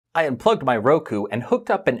I unplugged my Roku and hooked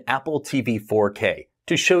up an Apple TV 4K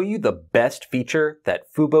to show you the best feature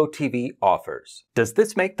that FuboTV offers. Does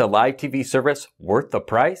this make the live TV service worth the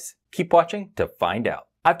price? Keep watching to find out.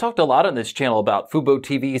 I've talked a lot on this channel about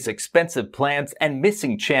FuboTV's expensive plans and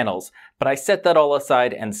missing channels, but I set that all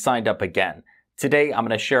aside and signed up again. Today I'm going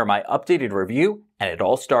to share my updated review, and it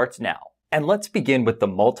all starts now. And let's begin with the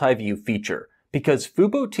Multiview feature, because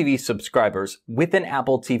FuboTV subscribers with an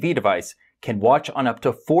Apple TV device can watch on up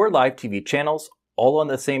to 4 live TV channels all on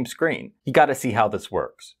the same screen. You gotta see how this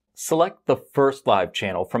works. Select the first live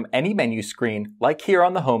channel from any menu screen, like here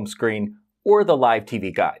on the home screen, or the live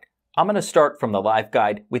TV guide. I'm gonna start from the live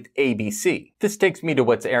guide with ABC. This takes me to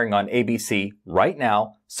what's airing on ABC right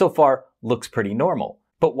now. So far, looks pretty normal.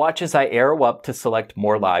 But watch as I arrow up to select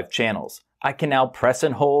more live channels. I can now press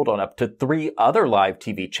and hold on up to 3 other live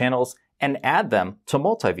TV channels and add them to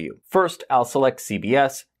Multiview. First, I'll select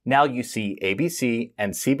CBS. Now you see ABC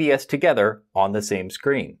and CBS together on the same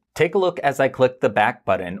screen. Take a look as I click the back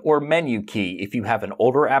button or menu key if you have an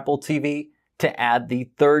older Apple TV to add the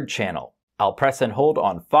third channel. I'll press and hold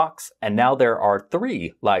on Fox, and now there are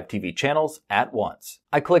 3 live TV channels at once.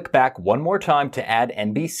 I click back one more time to add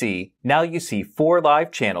NBC. Now you see 4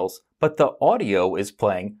 live channels, but the audio is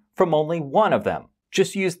playing from only one of them.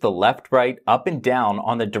 Just use the left, right, up, and down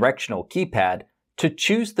on the directional keypad to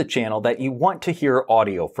choose the channel that you want to hear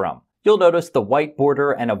audio from. You'll notice the white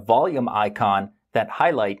border and a volume icon that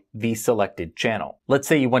highlight the selected channel. Let's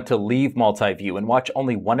say you want to leave Multiview and watch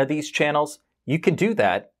only one of these channels. You can do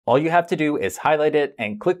that. All you have to do is highlight it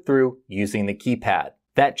and click through using the keypad.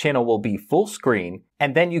 That channel will be full screen,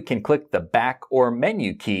 and then you can click the back or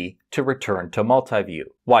menu key to return to Multiview.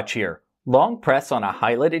 Watch here. Long press on a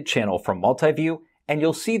highlighted channel from Multiview, and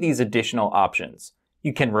you'll see these additional options.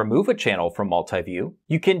 You can remove a channel from Multiview.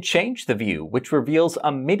 You can change the view, which reveals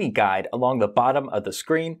a mini guide along the bottom of the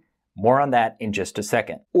screen. More on that in just a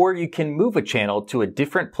second. Or you can move a channel to a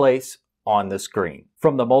different place on the screen.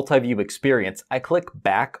 From the Multiview experience, I click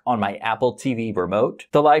back on my Apple TV remote.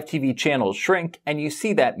 The live TV channels shrink, and you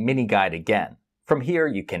see that mini guide again. From here,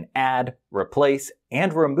 you can add, replace,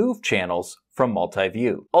 and remove channels from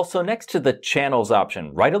Multiview. Also, next to the channels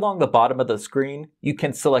option, right along the bottom of the screen, you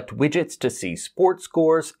can select widgets to see sports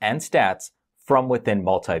scores and stats from within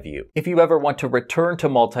Multiview. If you ever want to return to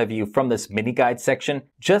Multiview from this mini guide section,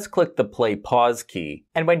 just click the play pause key.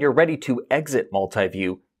 And when you're ready to exit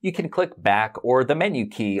Multiview, you can click back or the menu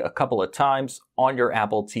key a couple of times on your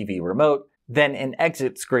Apple TV remote. Then an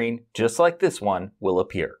exit screen, just like this one, will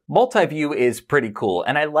appear. Multiview is pretty cool,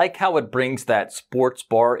 and I like how it brings that sports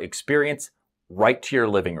bar experience right to your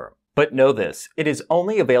living room. But know this, it is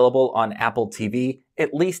only available on Apple TV,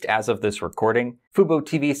 at least as of this recording.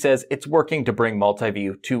 FuboTV says it's working to bring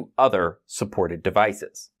Multiview to other supported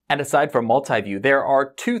devices. And aside from Multiview, there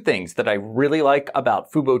are 2 things that I really like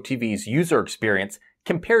about FuboTV's user experience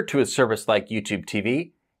compared to a service like YouTube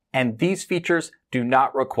TV, and these features do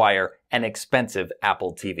not require an expensive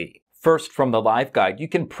Apple TV. First, from the live guide, you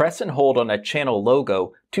can press and hold on a channel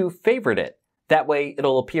logo to favorite it. That way,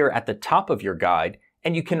 it'll appear at the top of your guide,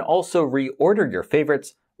 and you can also reorder your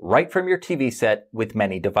favorites right from your TV set with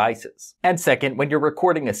many devices. And second, when you're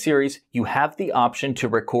recording a series, you have the option to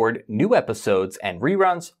record new episodes and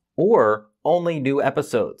reruns, or only new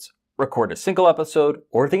episodes. Record a single episode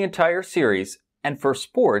or the entire series, and for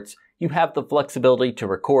sports, you have the flexibility to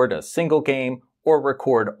record a single game or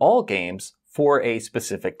record all games for a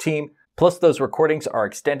specific team, plus those recordings are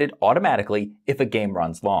extended automatically if a game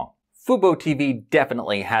runs long. FuboTV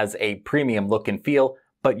definitely has a premium look and feel,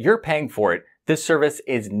 but you're paying for it. This service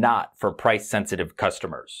is not for price-sensitive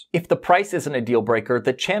customers. If the price isn't a deal breaker,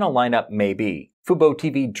 the channel lineup may be.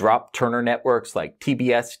 FuboTV dropped Turner networks like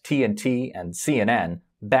TBS, TNT, and CNN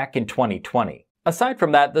back in 2020. Aside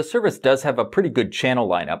from that, the service does have a pretty good channel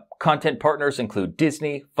lineup. Content partners include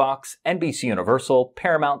Disney, Fox, NBC Universal,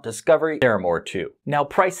 Paramount, Discovery. There are more too. Now,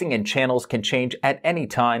 pricing and channels can change at any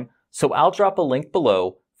time, so I'll drop a link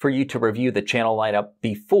below for you to review the channel lineup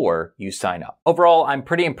before you sign up. Overall, I'm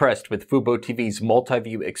pretty impressed with FuboTV's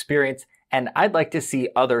Multiview experience, and I'd like to see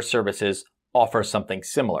other services offer something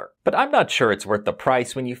similar. But I'm not sure it's worth the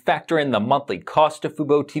price when you factor in the monthly cost of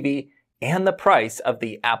FuboTV and the price of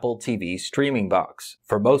the Apple TV streaming box.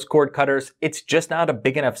 For most cord cutters, it's just not a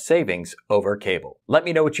big enough savings over cable. Let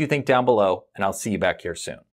me know what you think down below, and I'll see you back here soon.